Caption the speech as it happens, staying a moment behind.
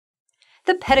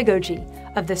The Pedagogy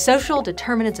of the Social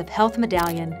Determinants of Health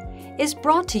Medallion is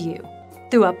brought to you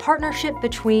through a partnership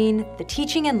between the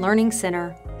Teaching and Learning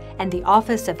Center and the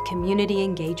Office of Community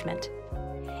Engagement.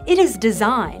 It is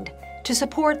designed to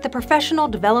support the professional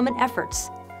development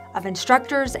efforts of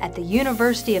instructors at the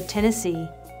University of Tennessee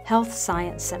Health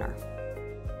Science Center.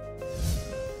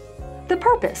 The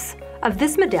purpose of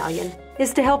this medallion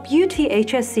is to help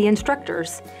UTHSC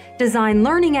instructors design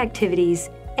learning activities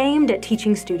aimed at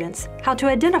teaching students how to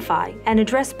identify and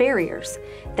address barriers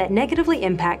that negatively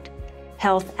impact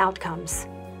health outcomes.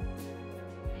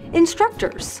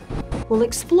 Instructors will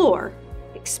explore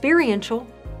experiential,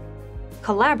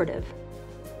 collaborative,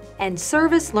 and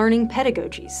service learning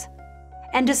pedagogies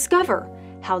and discover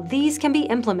how these can be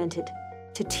implemented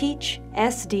to teach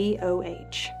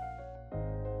SDOH.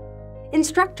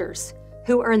 Instructors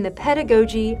who earn the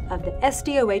Pedagogy of the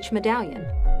SDOH Medallion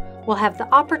will have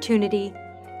the opportunity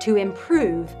to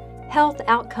improve health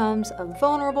outcomes of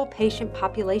vulnerable patient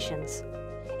populations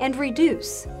and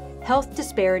reduce health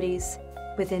disparities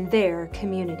within their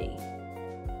community.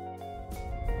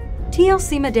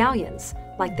 TLC medallions,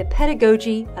 like the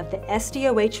Pedagogy of the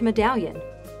SDOH Medallion,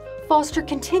 foster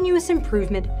continuous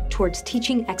improvement towards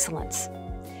teaching excellence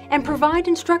and provide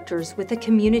instructors with a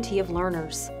community of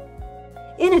learners.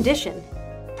 In addition,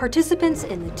 participants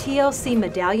in the TLC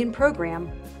Medallion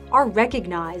program are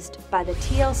recognized by the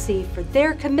TLC for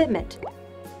their commitment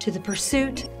to the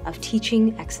pursuit of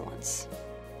teaching excellence.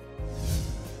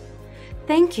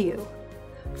 Thank you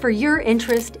for your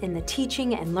interest in the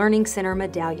Teaching and Learning Center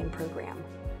Medallion program.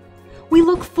 We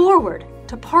look forward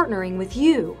to partnering with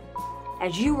you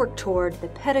as you work toward the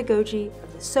Pedagogy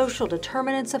of the Social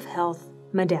Determinants of Health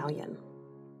Medallion.